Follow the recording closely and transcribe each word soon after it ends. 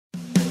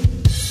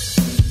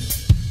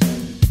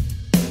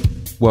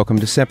Welcome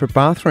to Separate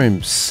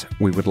Bathrooms.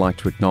 We would like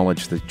to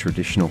acknowledge the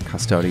traditional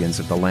custodians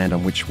of the land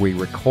on which we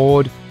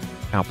record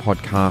our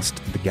podcast,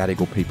 the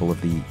Gadigal People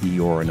of the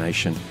Eora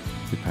Nation.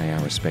 We pay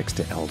our respects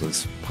to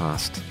elders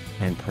past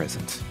and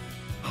present.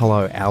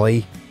 Hello,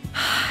 Elle.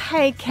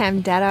 Hey,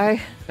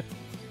 Daddo.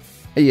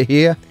 Are you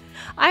here?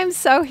 I'm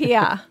so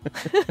here.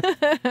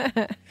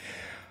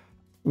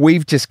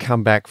 We've just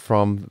come back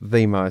from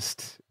the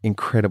most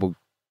incredible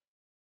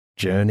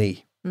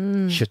journey.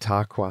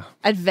 Chautauqua.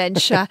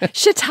 Adventure.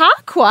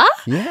 Chautauqua?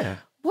 Yeah.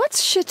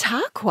 What's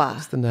Chautauqua?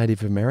 It's the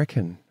Native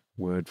American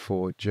word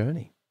for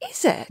journey.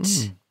 Is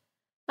it?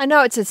 I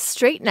know it's a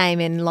street name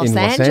in Los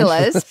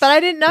Angeles, but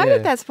I didn't know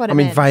that that's what it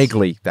meant.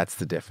 Vaguely that's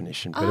the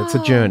definition, but it's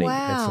a journey.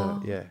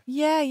 Wow.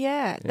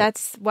 Yeah.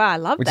 That's, I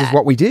love Which that. is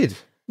what we did.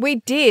 We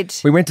did.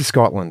 We went to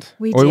Scotland.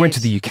 We went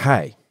did. to the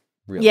UK,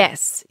 really.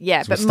 Yes,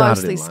 yeah, So but we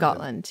started mostly in London.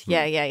 Scotland.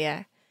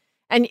 Yeah.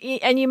 And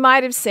you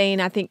might have seen,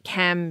 I think,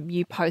 Cam,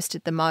 you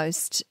posted the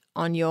most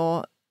on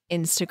your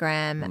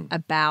Instagram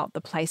about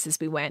the places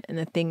we went and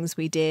the things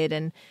we did.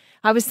 And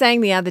I was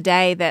saying the other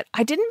day that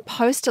I didn't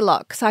post a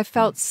lot because I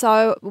felt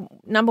so,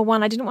 number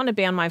one, I didn't want to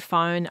be on my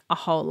phone a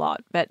whole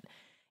lot, but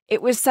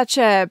it was such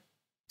a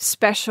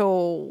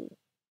special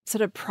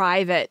sort of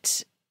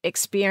private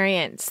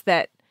experience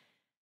that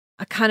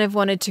I kind of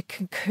wanted to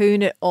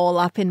cocoon it all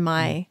up in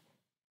my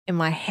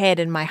head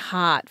and my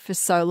heart for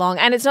so long.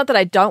 And it's not that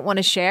I don't want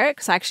to share it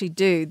because I actually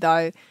do,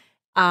 though.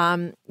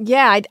 I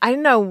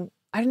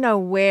don't know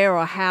where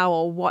or how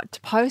or what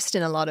to post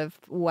in a lot of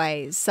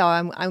ways. So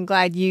I'm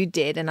glad you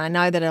did, and I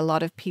know that a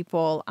lot of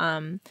people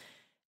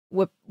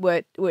were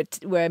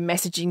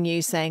messaging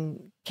you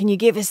saying, "Can you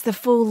give us the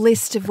full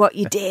list of what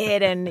you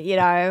did?" And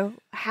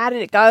how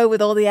did it go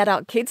with all the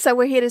adult kids? So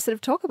we're here to sort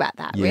of talk about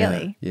that,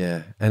 really.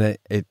 Yeah, and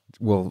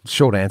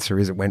short answer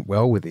is it went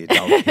well with the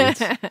adult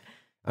kids.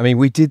 I mean,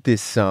 we did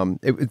this.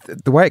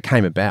 The way it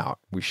came about,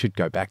 we should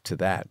go back to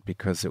that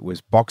because it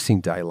was Boxing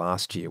Day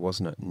last year,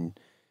 wasn't it? And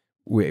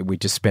we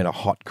just spent a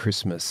hot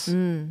Christmas,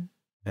 and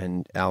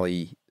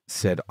Elle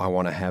said, "I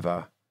want to have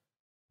a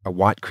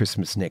white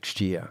Christmas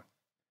next year.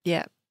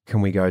 Yeah,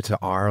 can we go to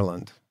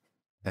Ireland?"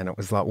 And it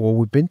was like, "Well,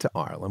 we've been to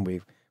Ireland. We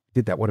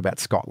did that. What about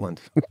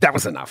Scotland?" That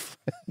was enough.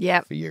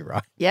 Yep. For you,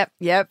 right? Yep.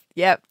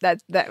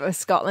 That was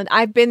Scotland.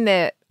 I've been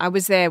there. I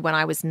was there when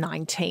I was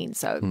 19,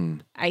 so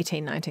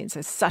 18, 19,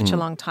 so such a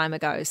long time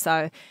ago.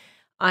 So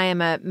I am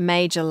a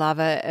major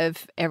lover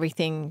of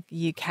everything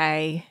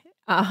UK,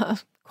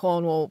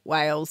 Cornwall,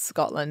 Wales,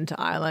 Scotland,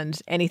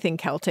 Ireland, anything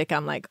Celtic.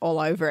 I'm like all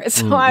over it.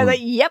 So I was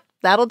like, yep,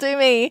 that'll do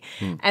me.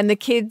 And the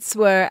kids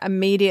were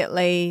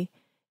immediately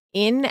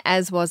in,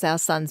 as was our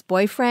son's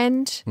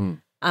boyfriend.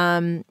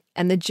 And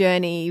the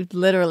journey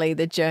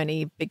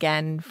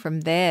began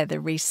from there. The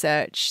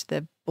research,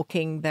 the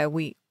booking,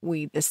 the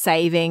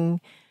saving,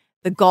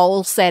 the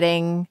goal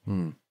setting,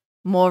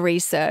 more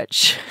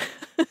research.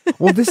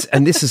 Well,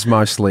 this is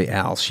mostly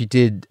Al. She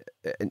did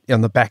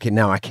on the back end.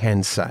 Now I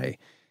can say,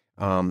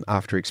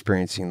 after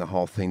experiencing the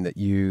whole thing, that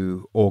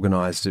you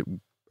organised it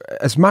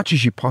as much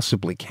as you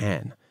possibly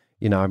can.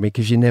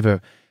 Because you're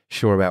never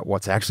sure about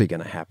what's actually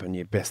going to happen.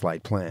 Your best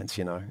laid plans,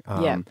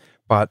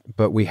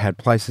 But we had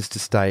places to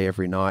stay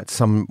every night.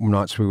 Some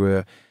nights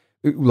we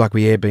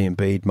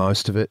Airbnb'd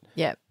most of it.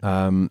 Yep.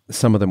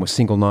 Some of them were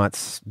single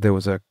nights. There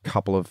was a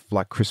couple of,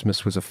 like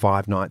Christmas was a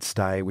 5-night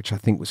stay, which I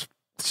think was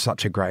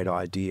such a great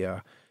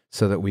idea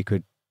so that we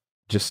could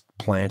just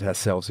plant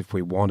ourselves if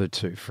we wanted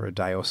to for a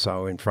day or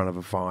so in front of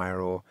a fire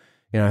or,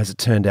 as it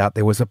turned out,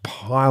 there was a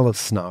pile of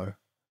snow.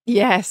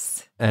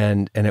 Yes.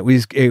 And it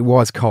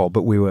was cold,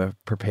 but we were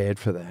prepared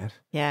for that.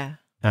 Yeah.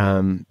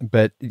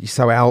 But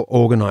so Al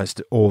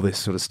organised all this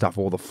sort of stuff,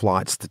 all the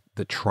flights,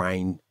 the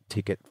train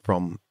ticket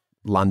from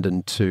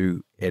London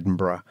to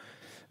Edinburgh,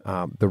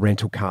 the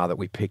rental car that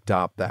we picked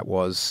up that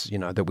was,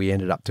 that we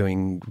ended up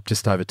doing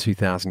just over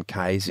 2,000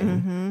 Ks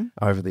in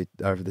over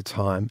the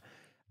time.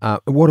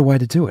 What a way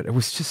to do it. It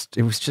was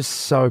just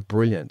so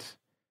brilliant.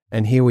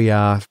 And here we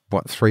are,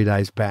 3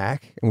 days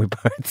back, and we're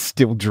both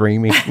still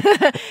dreaming,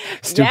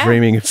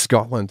 dreaming of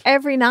Scotland.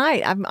 Every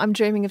night, I'm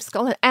dreaming of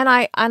Scotland, and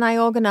I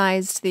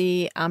organised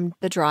the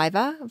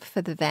driver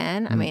for the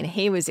van. I mean,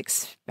 he was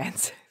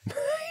expensive.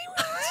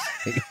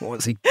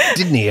 He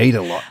didn't he eat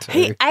a lot too?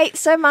 He ate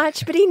so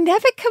much, but he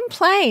never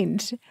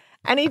complained,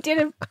 and he did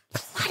a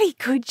bloody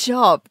good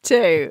job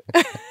too.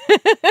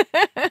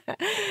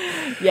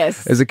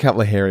 Yes. There's a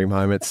couple of hairy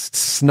moments.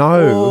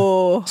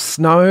 Snow.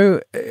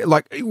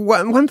 Like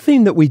one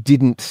thing that we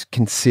didn't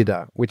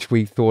consider, which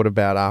we thought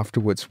about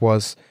afterwards,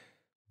 was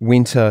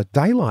winter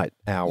daylight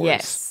hours.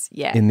 Yes,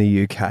 yeah. In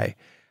the UK.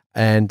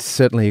 And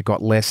certainly it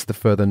got less the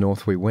further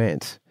north we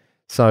went.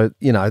 So,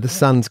 the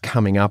sun's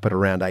coming up at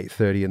around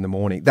 8:30 in the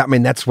morning.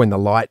 That's when the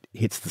light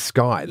hits the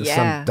sky. The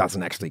sun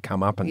doesn't actually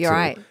come up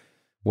until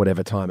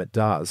whatever time it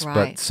does.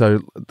 Right. But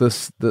so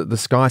the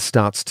sky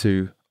starts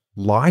to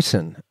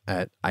lighten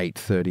at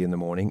 8:30 in the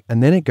morning,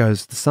 and then the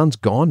sun's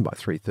gone by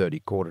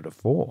 3:30,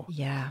 3:45.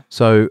 Yeah.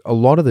 So a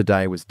lot of the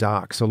day was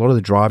dark. So a lot of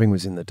the driving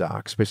was in the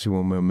dark, especially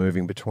when we were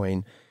moving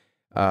between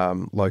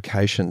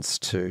locations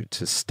to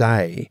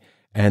stay.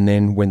 And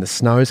then when the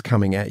snow's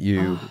coming at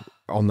you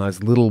on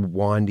those little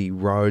windy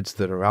roads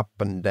that are up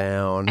and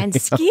down. And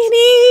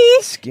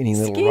skinny. Skinny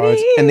little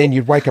roads. And then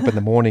you'd wake up in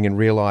the morning and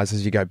realise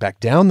as you go back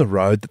down the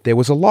road that there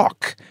was a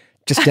lock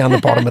just down the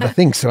bottom of the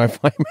thing. So if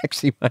I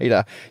actually made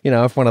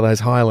if one of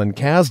those Highland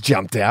cows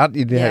jumped out,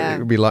 it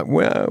would be like,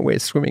 well, we're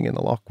swimming in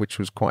the lock, which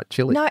was quite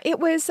chilly. No, it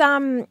was,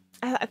 I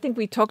think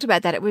we talked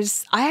about that.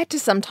 I had to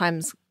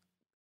sometimes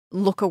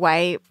look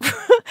away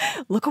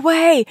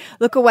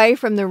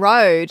from the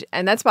road.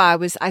 And that's why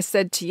I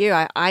said to you,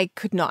 I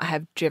could not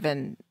have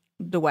driven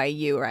the way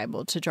you were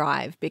able to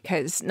drive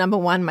because, number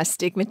one, my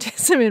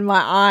stigmatism in my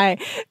eye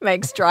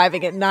makes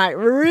driving at night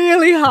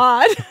really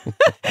hard.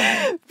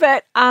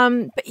 But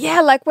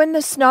yeah, like when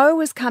the snow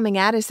was coming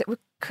at us, it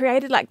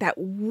created like that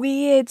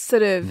weird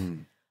sort of,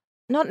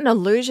 not an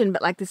illusion,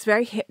 but like this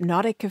very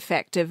hypnotic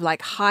effect of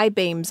like high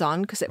beams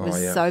on because it was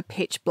so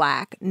pitch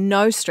black,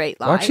 no street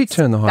lights. I actually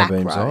turned the high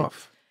beams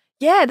off.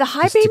 Yeah, the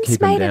high beams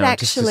made it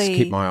actually just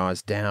to keep my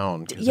eyes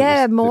down.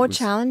 Yeah, more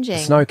challenging.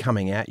 The snow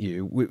coming at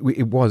you.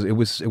 It was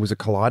a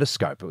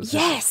kaleidoscope. It was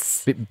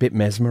bit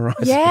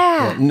mesmerising.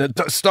 Yeah. No,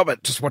 stop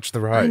it. Just watch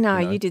the road. I know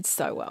you did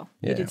so well.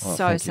 Yeah, you did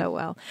so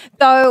well.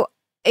 Though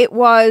it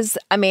was.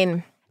 I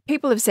mean,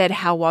 people have said,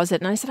 "How was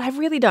it?" And I said, "I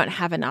really don't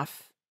have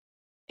enough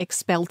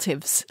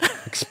expeltives."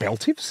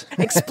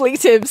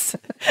 Expletives.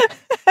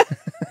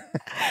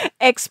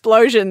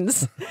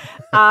 Explosions.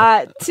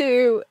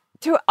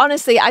 To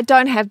honestly, I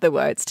don't have the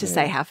words to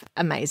say how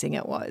amazing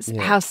it was,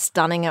 how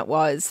stunning it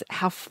was,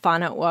 how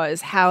fun it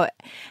was, how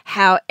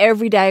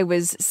every day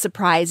was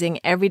surprising,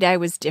 every day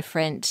was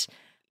different.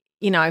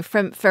 You know,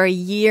 for a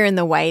year in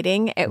the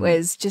waiting, it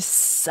was just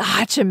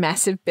such a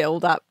massive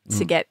build up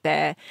to get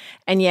there.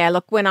 And yeah,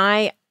 look, when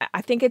I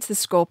think it's the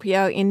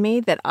Scorpio in me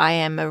that I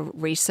am a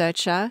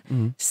researcher.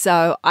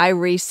 So I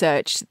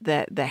researched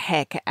the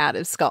heck out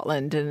of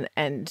Scotland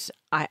and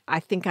I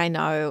think I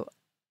know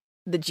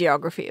the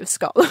geography of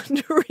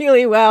Scotland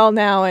really well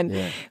now and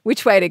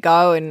which way to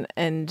go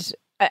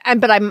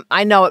but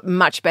I know it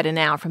much better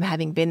now from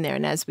having been there.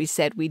 And as we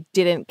said, we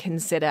didn't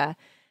consider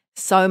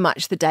so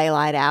much the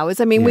daylight hours.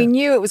 I mean, we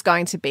knew it was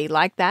going to be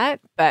like that,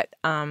 but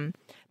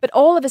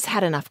all of us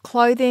had enough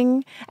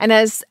clothing. And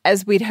as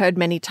we'd heard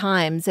many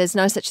times, there's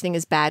no such thing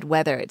as bad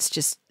weather. It's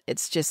just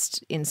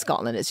in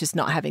Scotland. It's just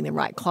not having the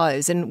right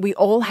clothes. And we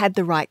all had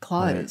the right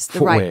clothes,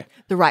 the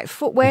right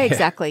footwear.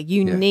 Exactly.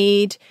 You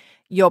need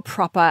your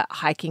proper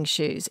hiking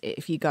shoes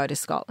if you go to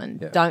Scotland.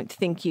 Yeah. Don't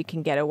think you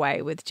can get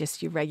away with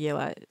just your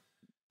regular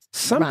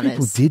Some runners.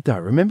 People did though.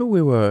 Remember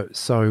we were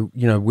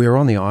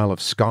on the Isle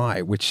of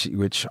Skye,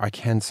 which I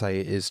can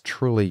say is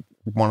truly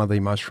one of the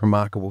most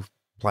remarkable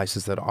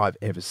places that I've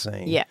ever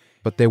seen. Yeah.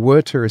 But there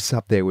were tourists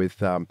up there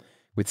with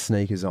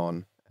sneakers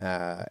on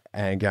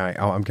and going,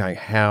 I'm going,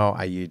 how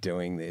are you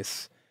doing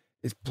this?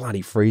 It's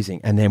bloody freezing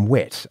and then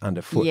wet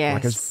underfoot. Yes.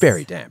 Like it was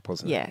very damp,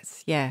 wasn't it?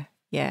 Yes, yeah.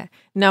 Yeah.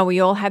 No, we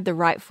all had the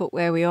right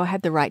footwear. We all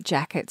had the right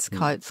jackets,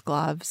 coats,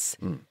 gloves.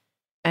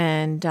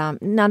 And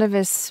none of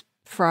us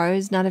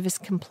froze. None of us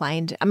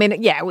complained. I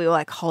mean, yeah, we were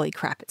like, holy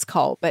crap, it's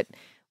cold. But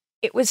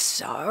it was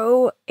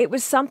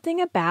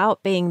something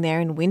about being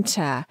there in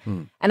winter.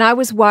 And I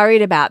was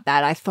worried about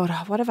that. I thought,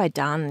 what have I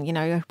done? You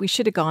know, we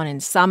should have gone in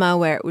summer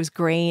where it was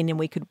green and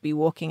we could be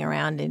walking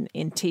around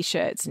in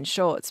T-shirts and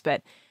shorts.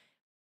 But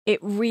it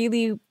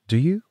really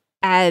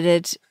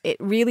added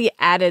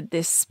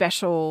this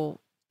special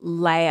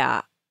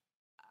layer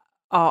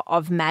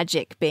of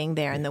magic being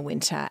there in the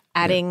winter,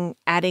 adding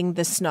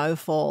the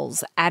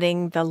snowfalls,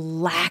 adding the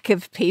lack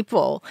of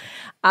people.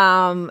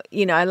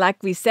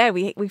 Like we said,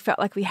 we felt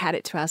like we had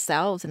it to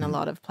ourselves in a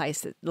lot of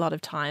places, a lot of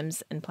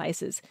times and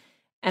places.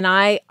 And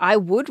I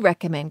would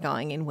recommend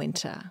going in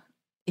winter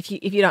if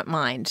you don't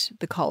mind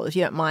the cold, if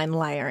you don't mind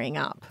layering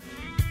up.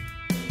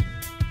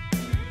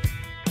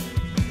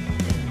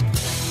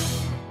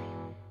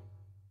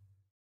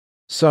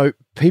 So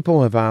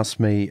people have asked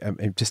me,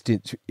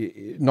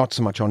 not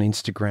so much on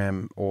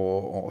Instagram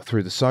or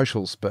through the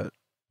socials, but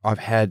I've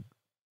had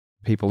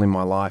people in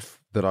my life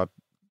that I've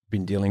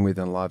been dealing with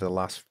over the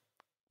last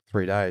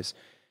 3 days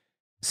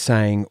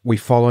saying, we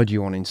followed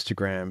you on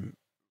Instagram,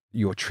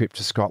 your trip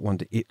to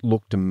Scotland, it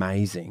looked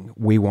amazing.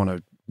 We want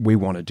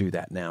to do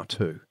that now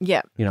too.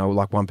 Yeah. You know,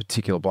 like one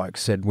particular bloke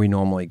said, we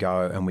normally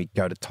go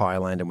to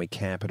Thailand and we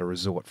camp at a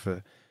resort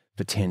for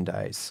 10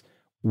 days.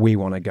 We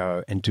want to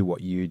go and do what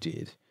you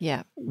did.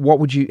 Yeah.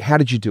 How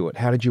did you do it?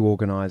 How did you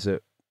organise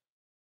it?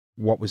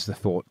 What was the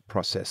thought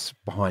process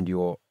behind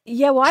your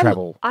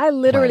travel? I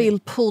literally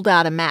pulled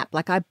out a map.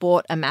 Like I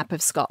bought a map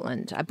of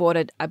Scotland. I bought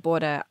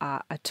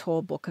a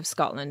tour book of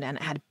Scotland and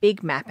it had a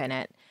big map in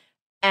it.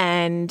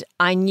 And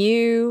I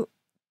knew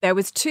there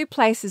was 2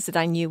 places that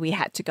I knew we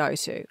had to go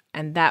to,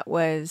 and that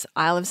was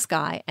Isle of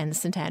Skye and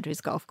St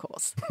Andrews Golf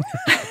Course.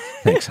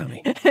 Thanks,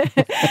 honey.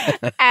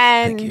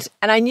 And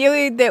I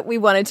knew that we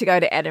wanted to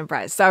go to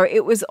Edinburgh. So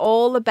it was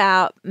all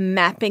about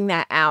mapping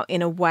that out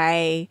in a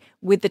way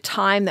with the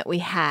time that we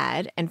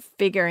had and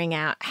figuring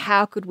out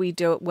how could we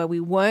do it where we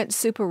weren't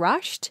super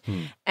rushed.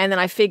 And then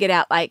I figured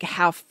out like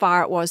how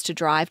far it was to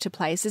drive to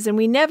places. And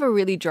we never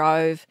really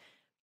drove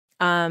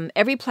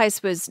every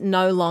place was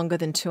no longer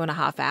than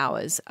 2.5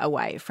 hours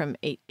away from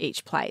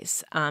each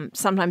place.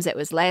 Sometimes it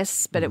was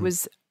less, but it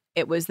was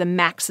the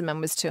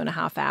maximum was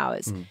 2.5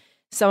 hours.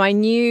 So I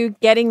knew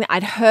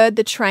I'd heard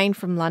the train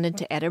from London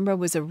to Edinburgh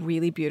was a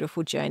really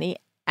beautiful journey.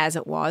 As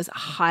it was, I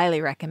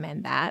highly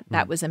recommend that.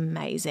 That was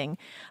amazing.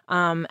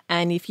 And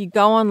if you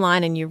go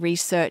online and you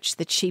research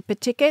the cheaper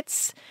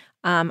tickets,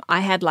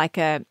 I had like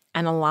an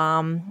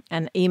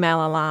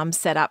email alarm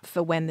set up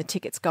for when the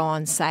tickets go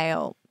on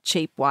sale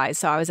cheap-wise.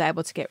 So I was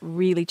able to get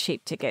really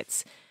cheap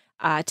tickets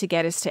to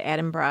get us to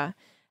Edinburgh.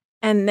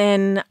 And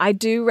then I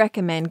do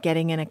recommend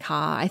getting in a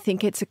car. I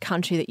think it's a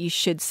country that you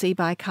should see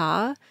by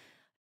car,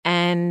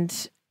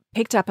 and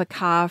picked up a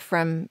car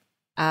from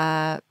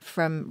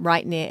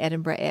right near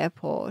Edinburgh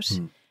Airport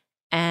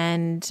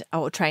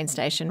or train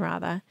station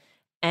rather.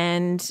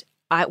 And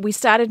we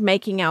started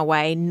making our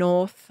way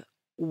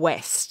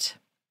northwest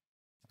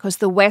because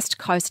the west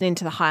coast and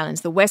into the Highlands,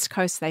 the west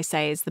coast, they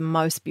say, is the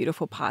most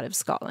beautiful part of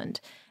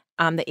Scotland.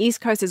 The east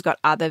coast has got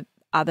other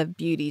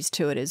beauties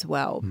to it as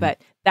well,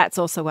 but that's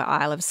also where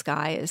Isle of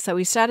Skye is. So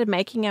we started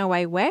making our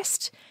way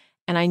west,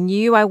 and I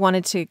knew I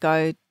wanted to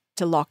go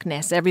to Loch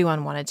Ness.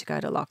 Everyone wanted to go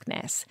to Loch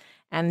Ness.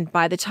 And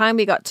by the time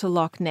we got to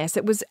Loch Ness,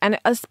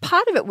 as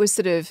part of it was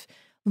sort of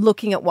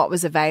looking at what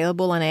was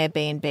available on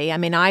Airbnb. I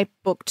mean, I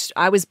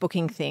was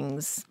booking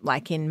things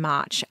like in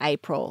March,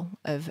 April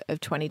of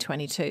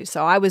 2022.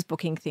 So I was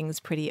booking things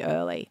pretty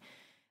early.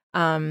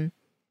 And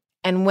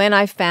when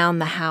I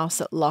found the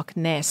house at Loch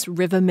Ness,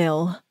 River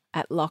Mill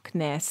at Loch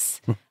Ness,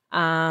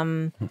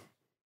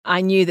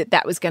 I knew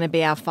that was going to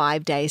be our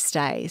 5-day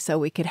stay, so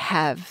we could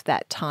have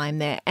that time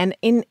there. And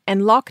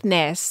Loch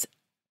Ness,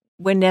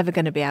 we're never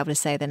going to be able to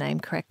say the name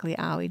correctly,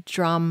 are we?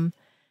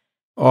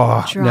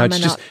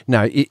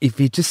 If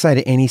you just say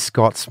to any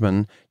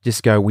Scotsman,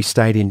 just go, we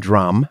stayed in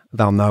Drum,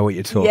 they'll know what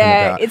you're talking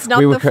about. Yeah, it's not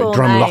the full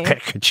name.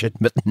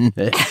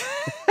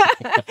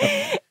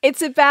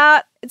 It's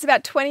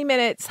about 20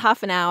 minutes,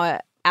 half an hour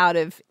out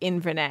of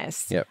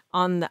Inverness,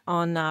 on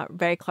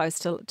very close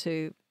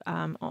to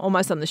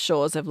almost on the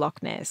shores of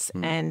Loch Ness.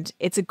 And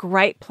it's a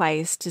great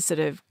place to sort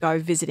of go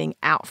visiting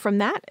out from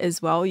that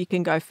as well. You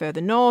can go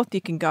further north,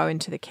 you can go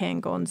into the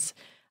Cairngorms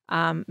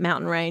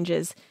mountain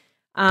ranges.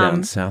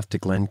 Down south to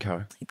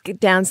Glencoe.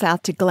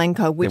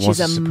 Which is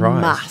a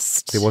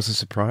must. There was a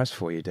surprise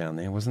for you down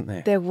there, wasn't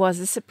there? There was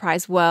a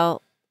surprise.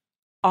 Well,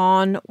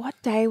 on what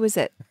day was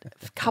it?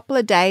 A couple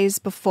of days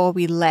before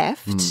we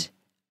left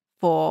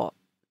for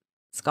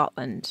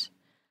Scotland,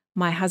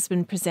 my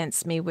husband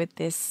presents me with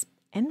this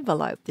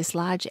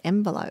large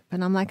envelope.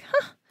 And I'm like,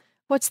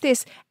 what's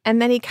this?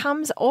 And then he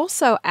comes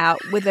also out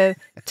with a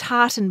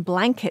tartan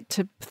blanket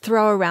to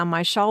throw around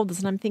my shoulders.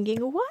 And I'm thinking,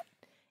 what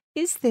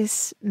is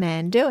this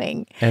man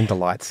doing? And the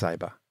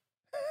lightsaber.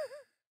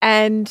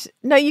 And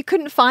no, you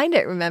couldn't find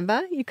it,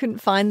 remember? You couldn't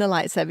find the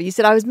lightsaber. You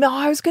said, I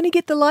was going to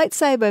get the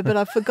lightsaber, but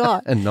I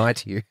forgot. A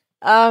knight you.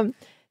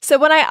 So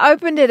when I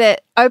opened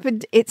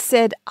it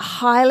said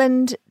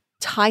Highland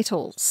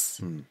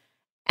Titles.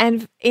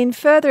 And in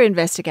further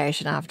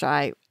investigation, after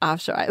I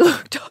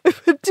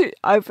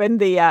opened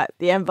the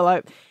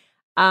envelope,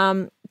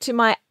 to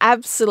my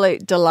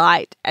absolute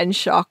delight and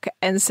shock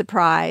and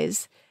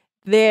surprise,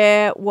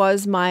 there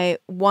was my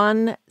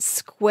 1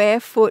 square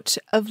foot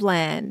of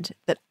land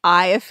that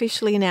I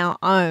officially now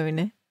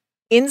own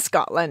in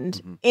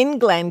Scotland, in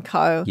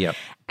Glencoe. Yep.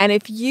 And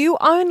if you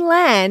own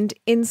land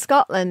in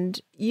Scotland,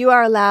 you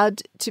are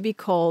allowed to be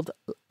called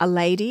a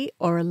lady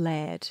or a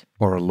laird.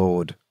 Or a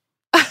lord.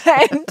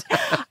 And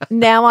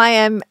now I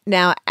am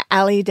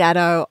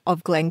Brahe-Daddo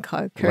of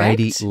Glencoe,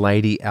 correct?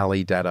 Lady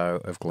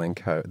Brahe-Daddo of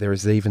Glencoe. There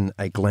is even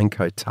a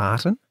Glencoe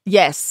tartan.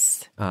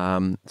 Yes.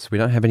 So we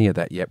don't have any of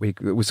that yet.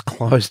 It was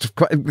closed.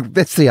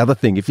 That's the other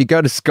thing. If you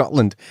go to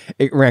Scotland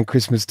around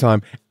Christmas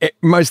time,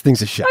 most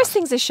things are shut.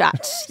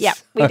 Yeah,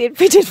 we did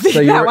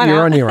figure that one out.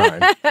 You're on your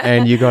own,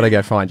 and you got to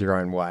go find your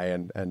own way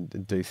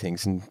and do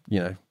things, and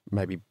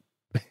maybe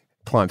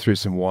climb through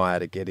some wire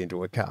to get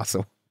into a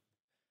castle.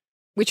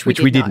 Which we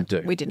didn't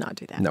do. We did not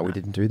do that. No, we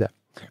didn't do that.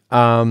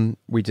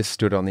 We just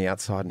stood on the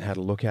outside and had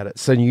a look at it.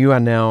 So you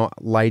are now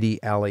Lady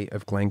Brahe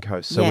of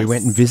Glencoe. So we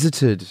went and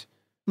visited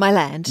my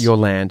land, your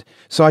land.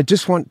 So I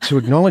just want to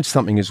acknowledge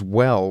something as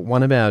well.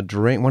 One of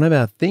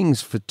our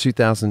things for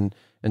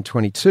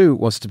 2022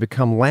 was to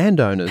become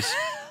landowners,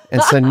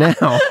 and so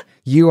now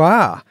you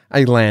are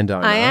a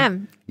landowner. I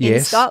am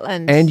in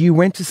Scotland, and you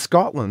went to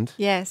Scotland.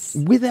 Yes,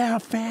 with our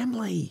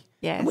family.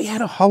 Yes, and we had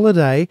a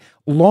holiday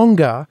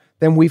longer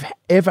than we've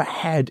ever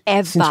had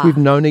since we've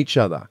known each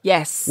other.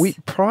 Yes.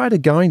 Prior to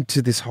going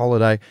to this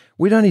holiday,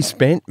 we'd only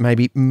spent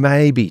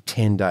maybe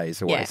 10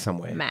 days away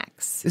somewhere.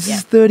 Max. This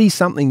is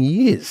 30-something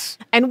years.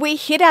 And we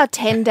hit our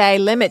 10-day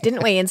limit,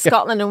 didn't we, in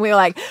Scotland? And we were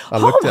like, I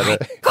looked at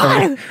it.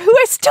 God,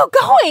 we're still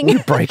going.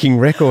 We're breaking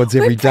records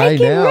every day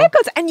now. Breaking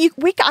records. And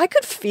I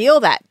could feel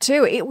that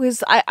too. It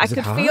was, I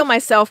could feel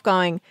myself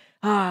going,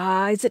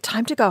 is it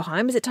time to go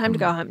home? Is it time to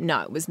go home?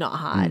 No, it was not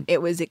hard.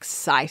 It was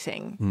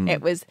exciting.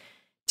 It was...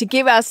 To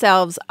give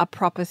ourselves a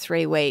proper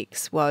 3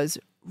 weeks was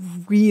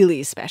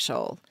really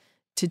special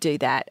to do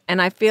that.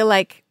 And I feel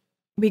like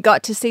we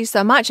got to see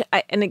so much.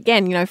 And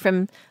again, you know,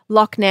 from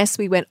Loch Ness,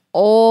 we went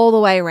all the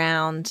way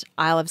around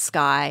Isle of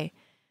Skye.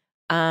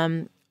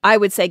 I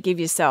would say give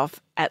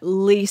yourself at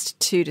least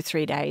 2 to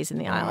 3 days in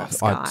the Isle of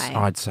Skye.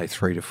 I'd say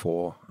 3 to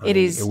 4. It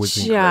was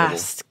just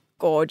incredible.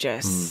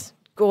 Gorgeous.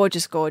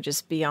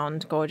 Gorgeous,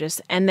 beyond gorgeous.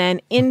 And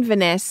then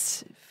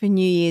Inverness for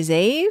New Year's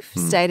Eve,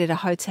 stayed at a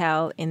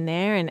hotel in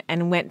there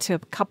and went to a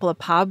couple of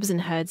pubs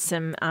and heard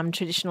some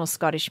traditional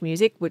Scottish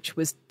music, which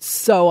was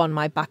so on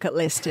my bucket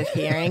list of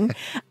hearing.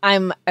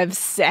 I'm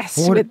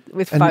obsessed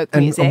with folk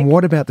music. And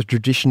what about the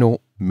traditional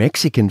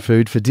Mexican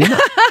food for dinner?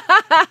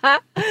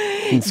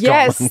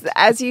 Yes,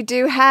 as you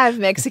do have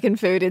Mexican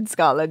food in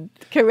Scotland.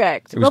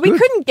 Correct. Well, we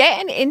couldn't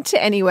get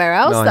into anywhere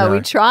else, though. No.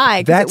 We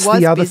tried. That's it was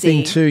the other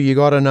busy. thing, too. You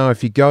got to know,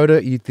 if you go to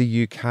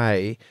the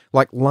UK,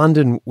 like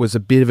London was a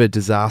bit of a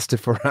disaster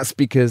for us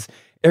because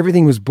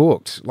everything was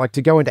booked. Like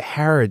to go into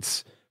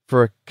Harrods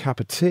for a cup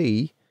of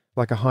tea,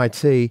 like a high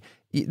tea,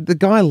 the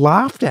guy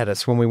laughed at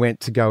us when we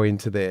went to go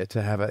into there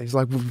to have it. He's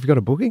like, well, have you got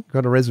a booking?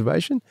 Got a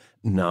reservation?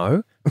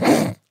 No.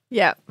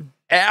 Yeah.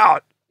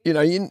 Out. You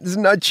know, there's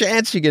no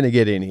chance you're going to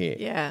get in here.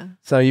 Yeah.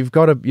 So you've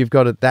got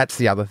to. That's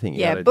the other thing.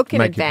 Yeah, book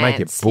in advance. Make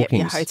it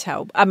bookings. Your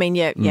hotel. I mean,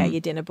 your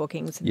dinner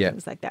bookings and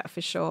things like that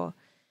for sure.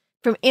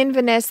 From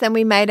Inverness, then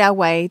we made our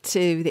way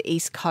to the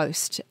East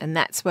Coast, and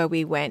that's where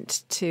we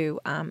went to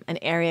an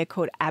area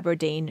called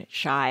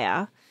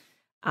Aberdeenshire.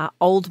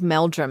 Old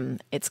Meldrum,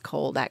 it's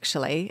called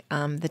actually,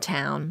 the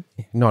town.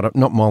 Not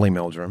Molly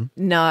Meldrum.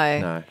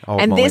 No.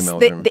 Old and Molly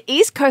Meldrum. The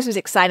East Coast was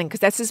exciting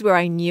because this is where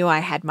I knew I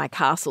had my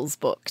castles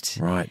booked.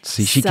 Right.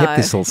 See, she kept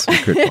this all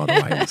secret, by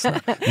the way,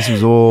 listener. This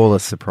was all a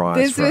surprise.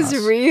 This for was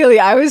us. really.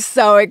 I was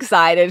so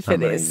excited for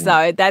Amazing.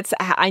 this. So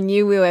I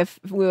knew we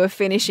were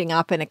finishing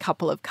up in a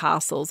couple of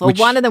castles.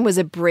 One of them was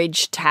a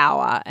bridge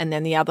tower, and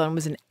then the other one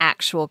was an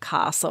actual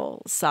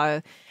castle.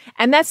 So.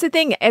 And that's the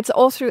thing; it's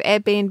all through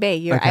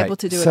Airbnb. You're able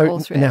to do it all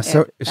through.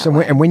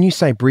 And when you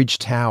say bridge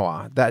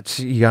tower, that's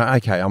you go,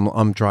 okay.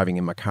 I'm driving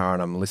in my car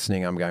and I'm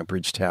listening. I'm going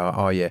bridge tower.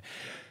 Oh yeah,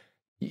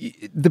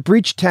 the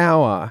bridge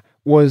tower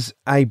was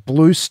a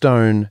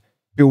bluestone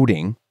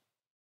building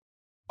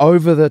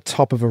over the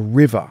top of a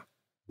river,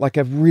 like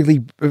a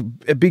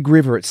big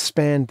river. It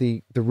spanned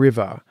the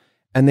river,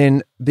 and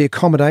then the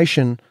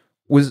accommodation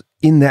was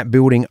in that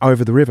building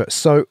over the river.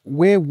 So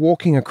we're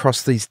walking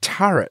across these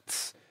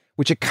turrets,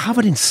 which are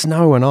covered in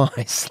snow and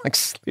ice, like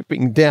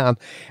slipping down.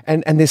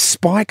 And there's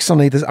spikes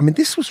on either. I mean,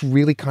 this was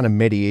really kind of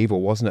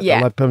medieval, wasn't it?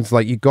 Yeah.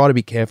 Like, you got to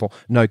be careful.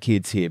 No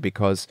kids here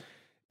because...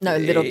 No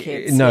little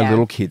kids.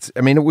 Little kids.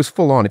 I mean, it was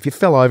full on. If you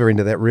fell over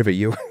into that river,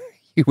 you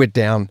were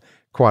down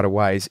quite a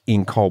ways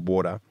in cold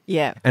water.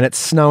 Yeah. And it's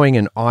snowing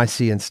and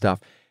icy and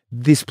stuff.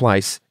 This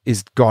place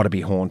is got to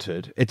be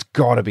haunted. It's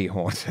got to be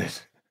haunted.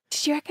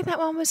 Did you reckon that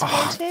one was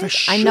haunted? For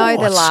sure. I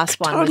know the last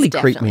one totally was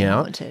definitely creeped me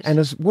out. haunted. And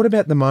what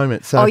about the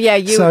moment? So, you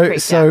were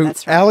creeped out.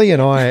 That's right. Ali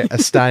and I are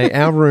staying,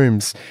 our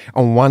rooms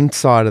on one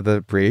side of the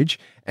bridge,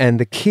 and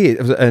the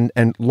kids,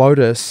 and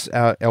Lotus,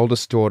 our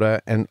eldest daughter,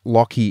 and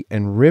Lockie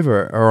and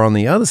River are on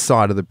the other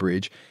side of the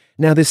bridge.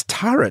 Now, there's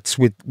turrets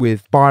with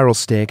spiral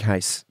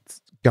staircase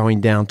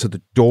going down to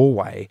the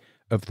doorway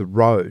of the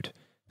road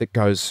that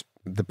goes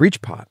the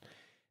bridge part.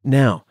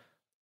 Now,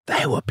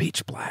 they were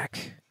pitch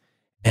black.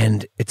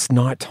 And it's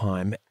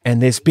nighttime,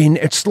 and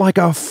it's like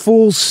a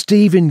full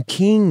Stephen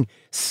King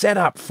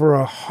setup for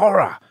a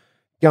horror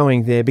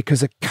going there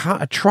because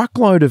a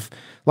truckload of,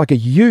 like a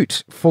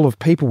ute full of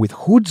people with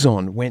hoods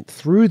on went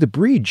through the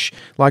bridge,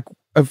 like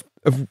of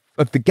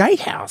the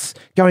gatehouse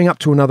going up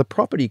to another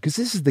property, because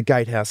this is the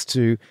gatehouse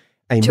to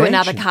a mansion,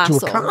 another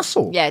castle. to a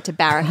castle. Yeah, to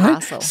Barra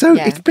Castle. So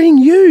it's being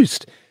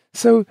used.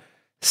 So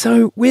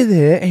we're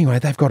there. Anyway,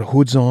 they've got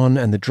hoods on,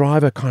 and the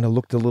driver kind of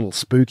looked a little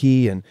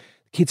spooky, and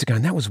kids are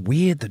going, that was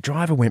weird. The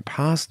driver went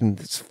past and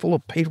it's full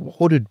of people,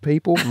 hooded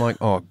people. I'm like,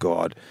 oh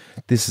God,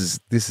 this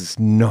is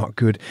not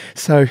good.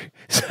 So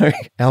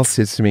Al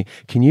says to me,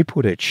 can you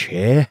put a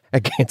chair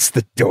against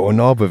the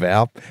doorknob of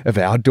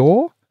our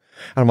door?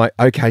 And I'm like,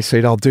 okay,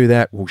 sweet, I'll do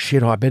that. Well,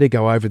 shit, I better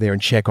go over there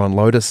and check on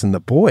Lotus and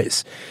the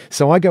boys.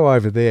 So I go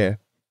over there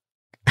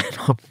and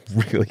I'm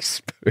really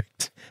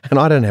spooked. And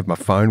I don't have my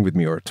phone with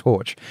me or a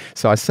torch.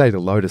 So I say to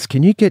Lotus,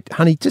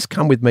 honey, just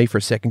come with me for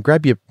a second.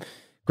 Grab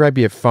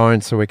your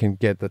phone so we can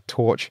get the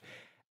torch.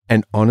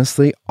 And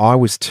honestly, I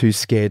was too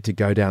scared to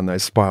go down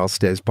those spiral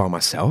stairs by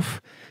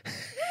myself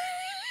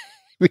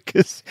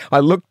because I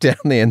looked down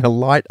there and the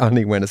light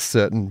only went a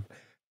certain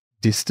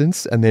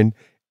distance and then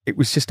it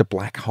was just a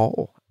black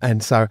hole.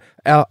 And so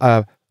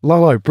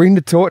Lolo, bring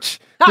the torch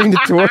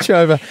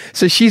over.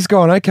 So she's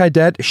gone, okay,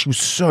 Dad. She was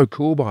so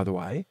cool, by the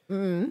way.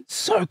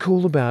 So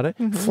cool about it.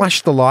 Mm-hmm.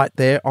 Flashed the light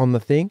there on the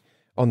thing,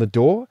 on the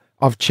door.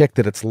 I've checked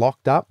that it's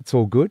locked up. It's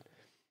all good.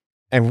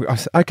 And I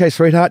said, okay,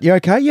 sweetheart, you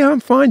okay? Yeah,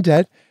 I'm fine,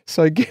 Dad.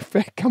 So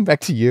come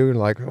back to you and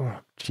like, oh,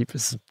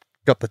 jeepers,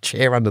 got the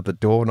chair under the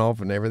doorknob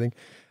and everything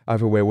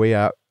over where we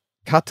are.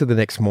 Cut to the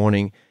next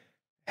morning.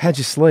 how'd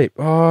you sleep?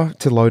 Oh,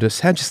 to Lotus.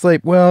 How'd you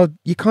sleep? Well,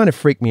 you kind of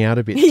freaked me out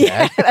a bit,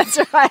 Yeah, Dad. that's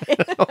right.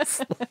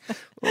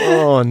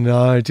 Oh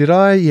no, did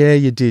I? Yeah,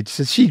 you did.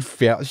 So she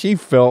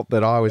felt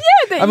that I was.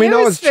 that I mean, you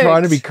I were was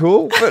trying to be spooked.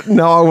 cool, but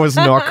no, I was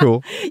not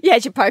cool. You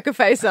had your poker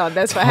face on.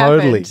 That's what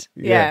Totally. happened.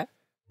 Yeah.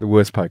 The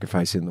worst poker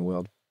face in the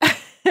world.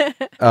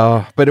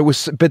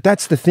 But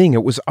that's the thing.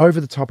 It was over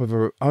the top of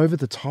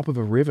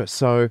a river.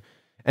 So,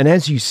 and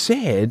as you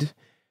said,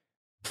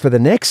 for the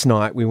next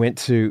night we went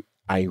to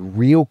a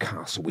real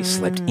castle. We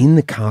slept in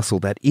the castle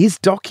that is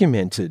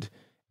documented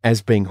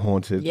as being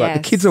haunted. Like the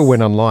kids all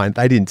went online.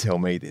 They didn't tell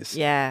me this.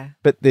 Yeah.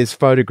 But there's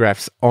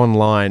photographs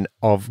online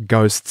of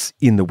ghosts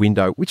in the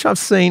window, which I've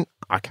seen.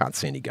 I can't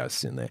see any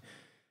ghosts in there.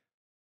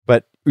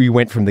 But we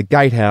went from the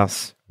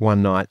gatehouse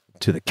one night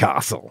to the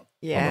castle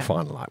on the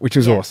final night, which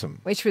was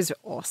awesome. Which was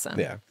awesome.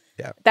 Yeah.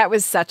 That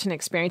was such an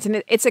experience.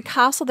 And it's a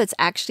castle that's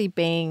actually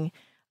being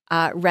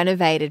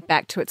renovated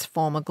back to its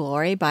former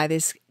glory by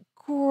this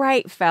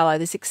great fellow,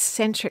 this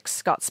eccentric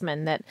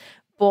Scotsman that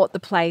bought the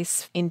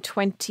place in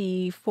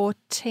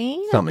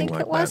 2014, Something I think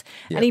like it was. that.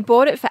 Yeah. And he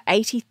bought it for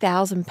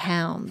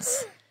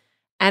 £80,000.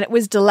 And it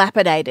was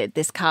dilapidated,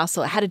 this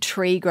castle. It had a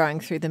tree growing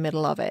through the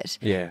middle of it.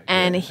 Yeah.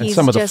 And And he's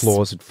some of the just,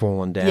 floors had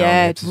fallen down.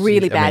 yeah, It's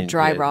really bad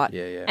dry rot.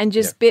 Yeah. And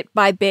just bit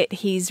by bit,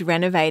 he's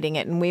renovating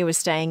it. And we were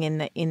staying in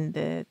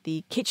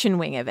the kitchen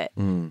wing of it,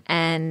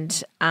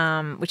 and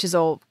which is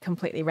all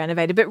completely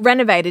renovated, but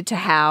renovated to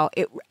how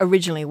it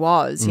originally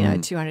was,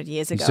 200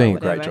 years ago. You're doing or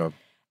a great whatever. job.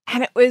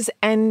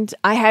 And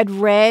I had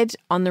read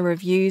on the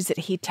reviews that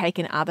he'd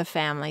taken other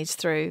families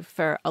through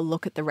for a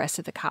look at the rest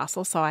of the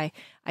castle. So I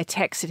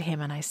texted him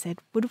and I said,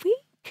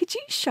 could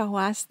you show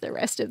us the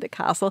rest of the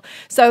castle?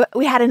 So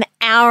we had an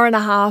hour and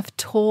a half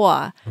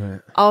tour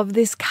of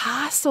this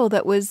castle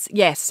that was,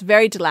 yes,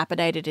 very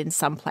dilapidated in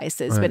some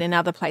places, but in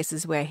other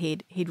places where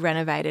he'd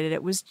renovated it,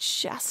 it was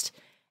just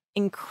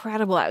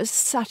incredible. It was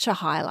such a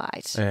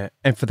highlight.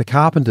 And for the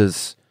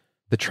carpenters,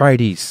 the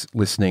tradies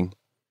listening,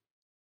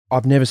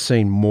 I've never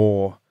seen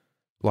more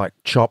like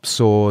chop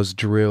saws,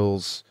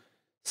 drills,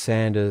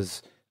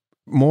 sanders,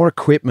 more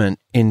equipment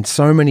in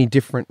so many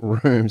different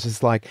rooms.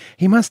 It's like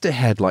he must have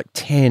had like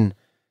 10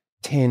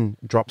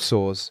 drop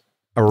saws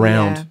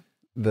around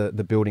the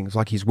building. It's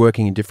like he's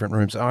working in different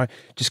rooms. I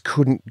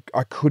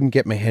couldn't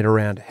get my head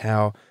around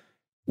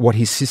what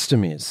his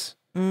system is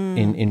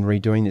in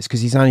redoing this, because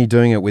he's only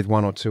doing it with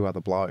one or two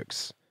other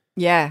blokes.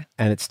 Yeah.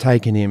 And it's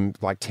taken him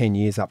like 10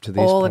 years up to this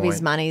All point. of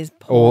his money's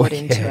poured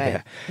into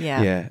it.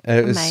 Yeah. Yeah.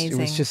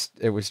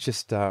 It was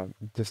just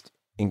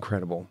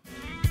incredible.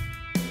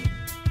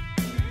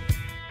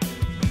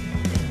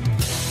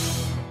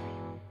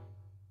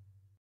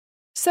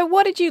 So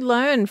what did you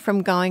learn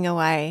from going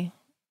away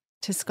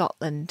to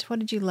Scotland? What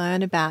did you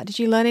learn about? Did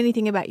you learn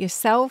anything about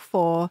yourself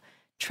or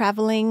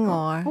traveling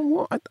or?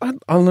 Well,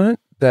 I learned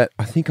that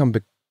I think I'm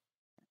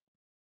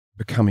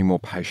becoming more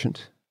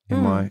patient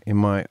in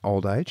my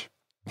old age,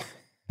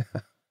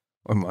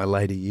 in my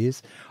later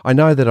years. I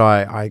know that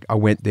I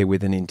went there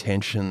with an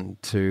intention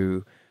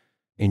to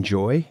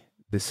enjoy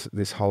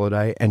this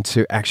holiday and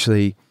to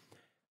actually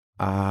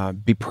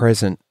be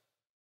present,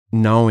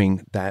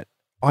 knowing that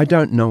I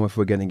don't know if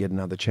we're going to get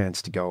another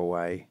chance to go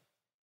away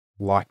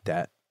like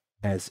that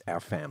as our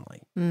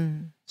family.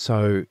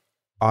 So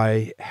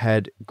I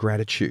had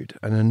gratitude,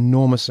 an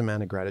enormous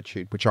amount of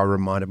gratitude, which I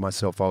reminded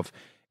myself of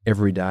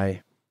every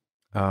day.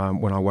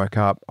 When I woke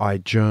up, I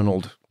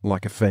journaled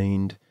like a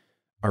fiend.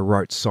 I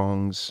wrote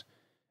songs.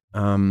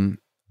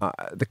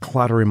 The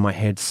clutter in my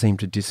head seemed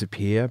to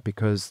disappear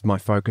because my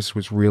focus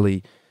was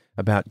really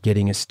about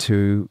getting us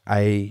to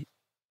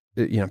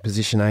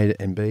position A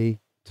and B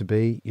to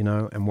be,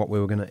 and what we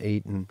were going to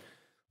eat. And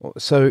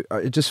so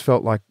it just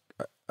felt like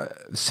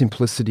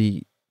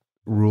simplicity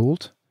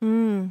ruled.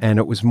 And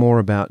it was more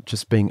about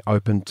just being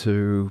open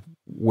to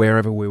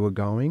wherever we were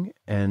going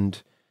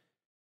and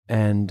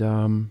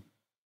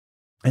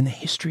the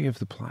history of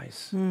the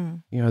place.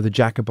 The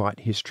Jacobite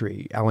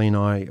history. Elle and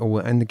I,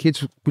 and the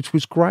kids, which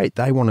was great.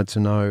 They wanted to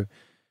know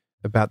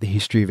about the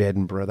history of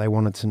Edinburgh. They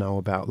wanted to know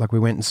about, like, we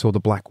went and saw the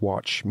Black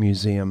Watch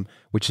Museum,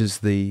 which is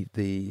the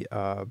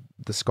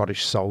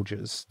Scottish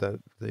soldiers,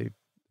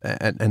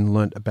 and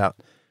learnt about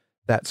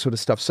that sort of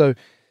stuff. So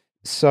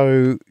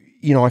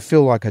I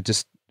feel like I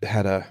just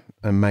had a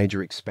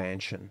major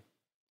expansion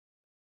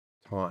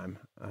time,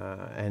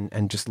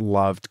 and just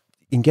loved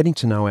in getting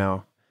to know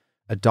our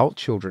adult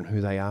children, who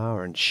they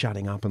are, and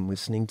shutting up and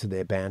listening to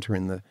their banter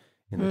in the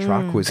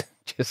truck was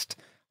just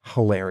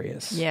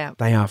hilarious. Yeah.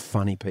 They are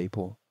funny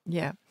people.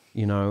 Yeah.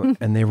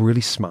 And they're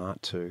really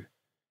smart too.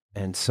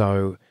 And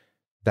so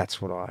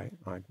that's what I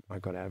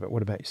got out of it.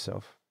 What about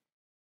yourself?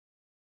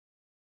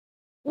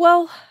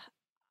 Well,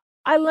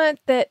 I learnt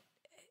that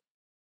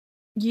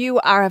you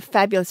are a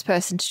fabulous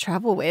person to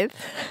travel with.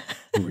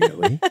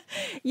 Really?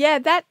 Yeah,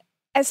 that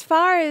as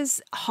far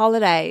as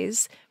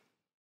holidays,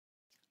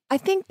 I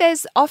think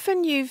there's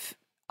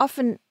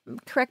often,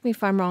 correct me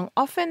if I'm wrong,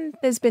 often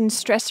there's been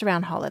stress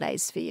around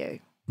holidays for you.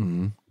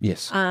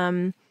 Yes.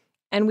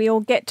 And we all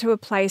get to a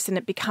place and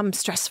it becomes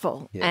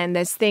stressful. Yeah. And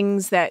there's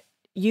things that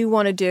you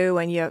want to do,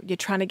 and you're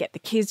trying to get the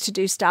kids to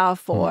do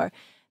stuff, or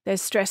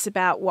there's stress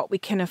about what we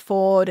can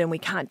afford and we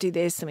can't do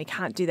this and we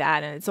can't do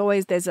that, and it's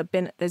always there's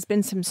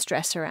been some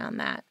stress around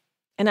that.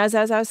 And as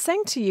I was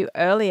saying to you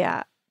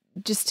earlier,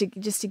 just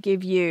to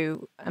give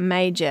you a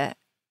major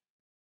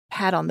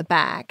pat on the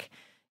back,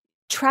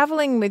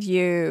 traveling with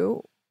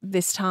you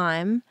this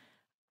time,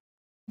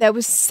 there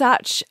was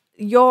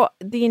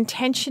the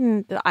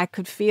intention that I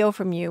could feel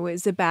from you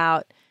was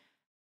about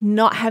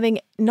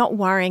not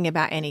worrying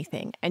about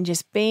anything and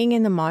just being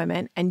in the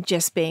moment and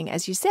just being,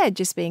 as you said,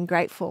 just being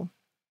grateful.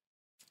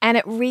 And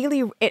it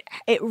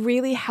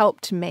really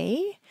helped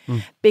me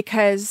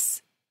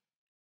because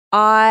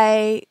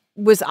I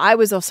was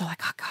also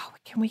like, oh God,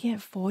 can we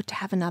afford to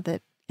have another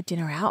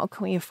dinner out, or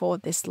can we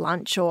afford this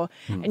lunch?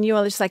 And you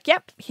were just like,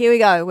 yep, here we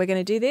go. We're going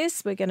to do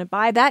this. We're going to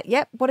buy that.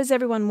 Yep. What does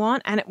everyone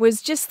want? And it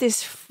was just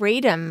this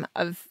freedom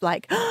of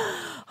like,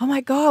 oh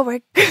my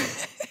God,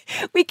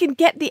 we can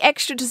get the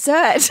extra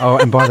dessert. Oh,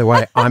 and by the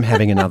way, I'm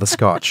having another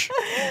scotch.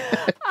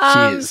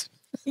 Cheers.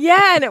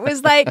 Yeah, and it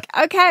was like,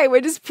 okay,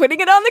 we're just putting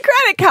it on the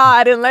credit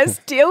card and let's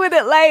deal with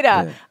it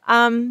later.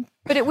 Yeah.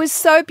 But it was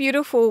so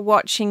beautiful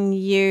watching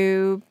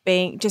you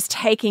just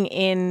taking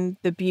in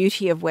the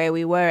beauty of where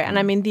we were. And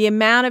I mean, the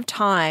amount of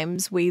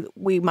times we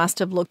must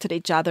have looked at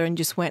each other and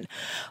just went,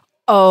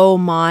 oh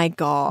my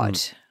God.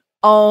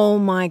 Oh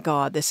my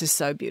God, this is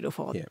so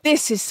beautiful. Yeah.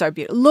 This is so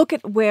beautiful. Look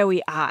at where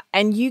we are.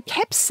 And you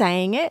kept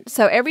saying it.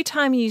 So every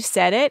time you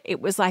said it,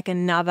 it was like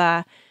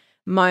another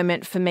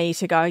moment for me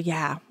to go,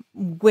 yeah,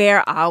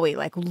 where are we?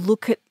 Like,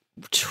 look at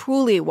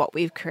truly what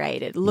we've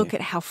created. Look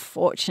at how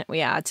fortunate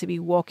we are to be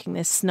walking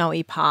this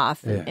snowy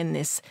path in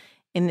this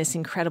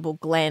incredible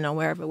glen or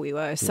wherever we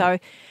were. So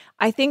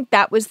I think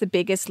that was the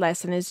biggest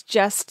lesson, is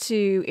just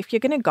to, if you're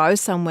going to go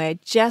somewhere,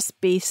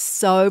 just be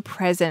so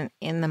present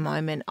in the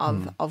moment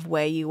of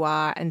where you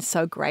are and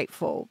so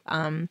grateful.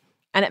 And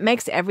it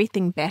makes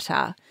everything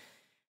better.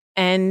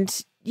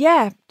 And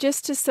yeah,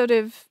 just to sort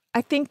of,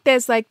 I think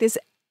there's like this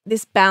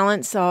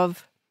balance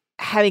of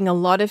having a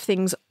lot of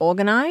things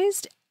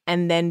organized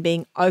and then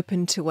being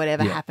open to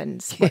whatever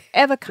happens.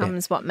 Whatever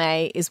comes, what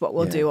may, is what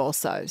we'll do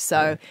also.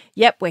 So,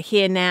 yep, we're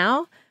here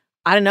now.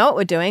 I don't know what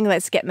we're doing.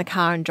 Let's get in the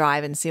car and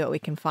drive and see what we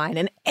can find.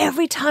 And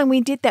every time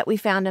we did that, we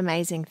found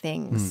amazing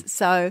things.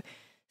 So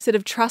sort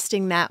of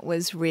trusting that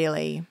was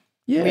really,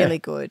 really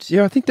good.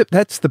 Yeah, I think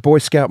that's the Boy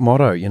Scout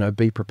motto,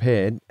 be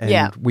prepared.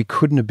 And we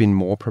couldn't have been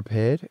more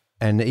prepared.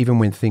 And even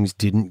when things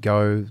didn't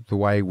go the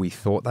way we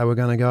thought they were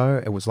going to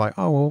go, it was like,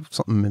 oh, well,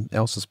 something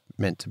else is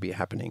meant to be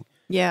happening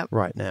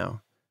right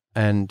now.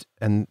 And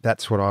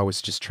that's what I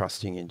was just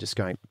trusting in, just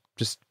going,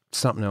 just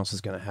something else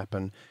is going to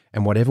happen.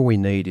 And whatever we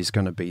need is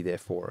going to be there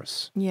for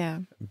us. Yeah.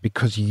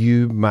 Because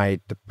you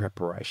made the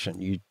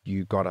preparation.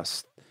 You got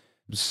us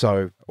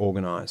so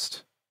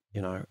organized,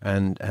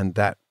 and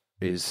that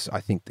is,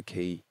 I think, the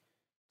key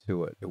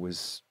to it. It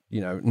was,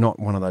 not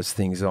one of those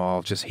things,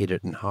 I'll just hit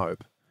it and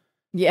hope.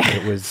 Yeah.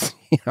 It was,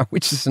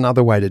 which is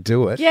another way to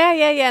do it. Yeah.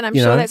 And I'm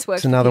sure that's worked.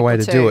 It's another way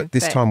to do it.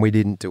 This time we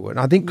didn't do it.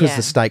 And I think because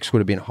the stakes would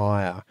have been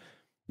higher,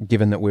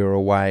 given that we were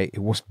away.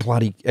 It was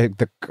bloody, it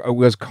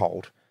was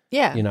cold.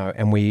 Yeah.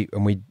 And we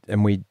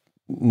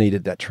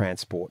needed that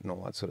transport and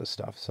all that sort of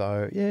stuff.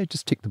 So yeah,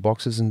 just tick the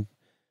boxes and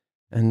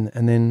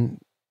then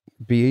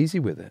be easy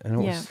with it.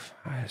 And it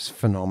was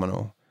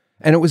phenomenal.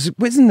 And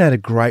wasn't that a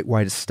great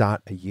way to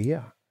start a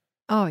year?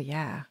 Oh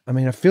yeah. I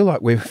mean, I feel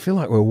like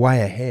we're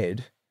way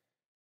ahead,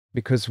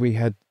 because we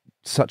had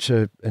such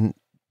a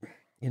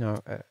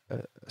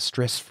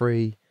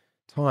stress-free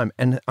time.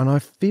 And I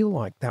feel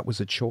like that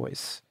was a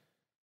choice.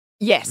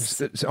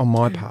 Yes. It's on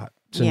my part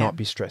to not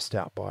be stressed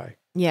out by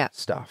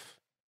stuff.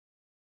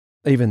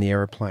 Even the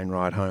aeroplane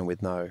ride home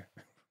with no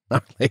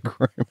leg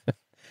room.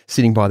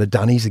 Sitting by the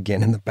dunnies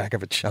again in the back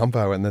of a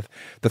chumbo, and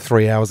the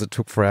 3 hours it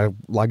took for our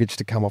luggage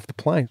to come off the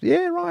plane.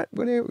 Yeah, right.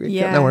 We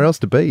got nowhere else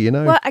to be,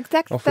 Well,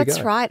 exactly.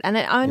 That's right. And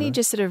it only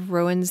just sort of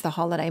ruins the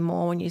holiday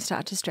more when you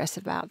start to stress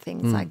about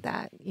things like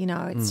that.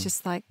 It's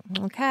just like,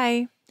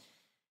 okay,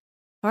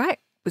 all right,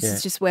 this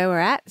is just where we're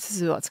at. This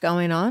is what's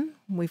going on.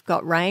 We've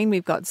got rain,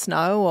 we've got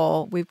snow,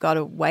 or we've got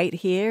to wait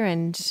here,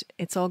 and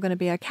it's all going to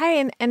be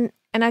okay. And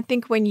I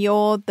think when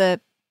you're the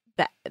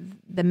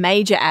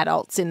major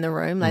adults in the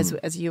room,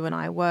 as you and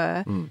I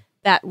were,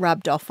 that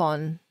rubbed off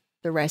on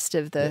the rest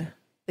of the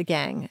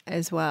gang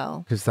as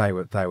well. Because they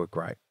were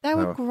great. They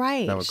were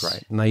great. They were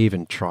great. And they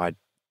even tried,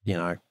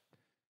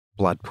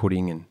 blood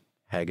pudding and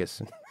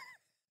haggis. And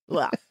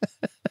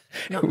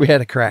we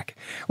had a crack.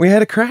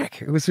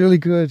 It was really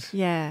good.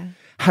 Yeah.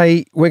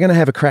 Hey, we're going to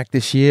have a crack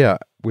this year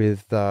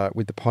with the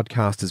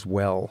podcast as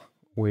well.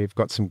 We've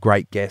got some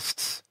great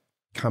guests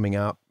coming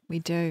up. We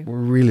do. We're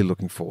really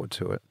looking forward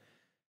to it.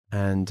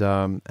 And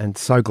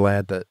so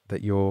glad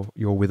that you're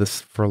with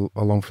us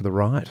along for the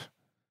ride.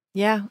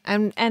 Yeah,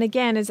 and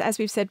again, as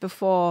we've said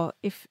before,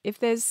 if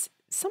there's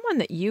someone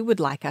that you would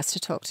like us to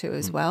talk to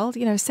as well,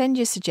 send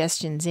your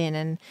suggestions in,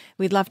 and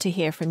we'd love to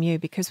hear from you,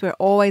 because we're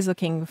always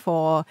looking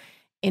for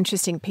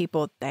interesting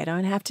people. They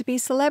don't have to be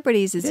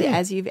celebrities,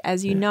 as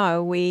you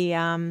know.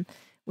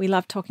 we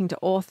love talking to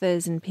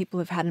authors and people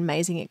who've had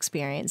amazing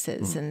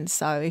experiences. And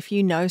so if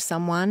you know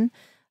someone,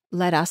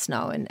 let us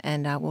know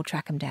and we'll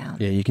track them down.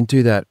 Yeah, you can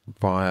do that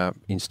via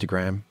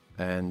Instagram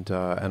and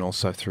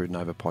also through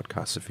Nova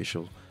Podcasts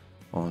Official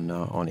on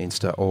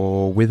Insta,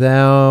 or with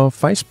our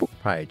Facebook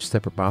page,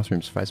 Separate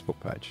Bathrooms Facebook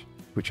page,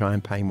 which I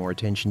am paying more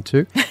attention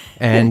to.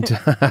 And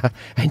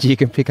and you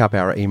can pick up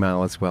our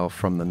email as well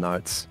from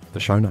the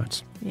show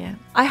notes. Yeah.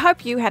 I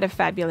hope you had a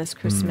fabulous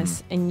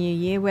Christmas and New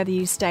Year, whether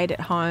you stayed at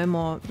home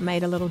or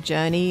made a little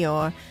journey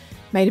or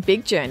made a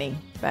big journey.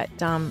 But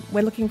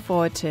we're looking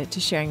forward to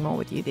sharing more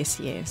with you this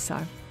year. So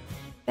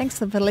thanks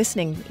for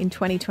listening in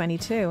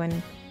 2022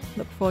 and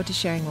look forward to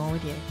sharing more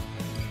with you.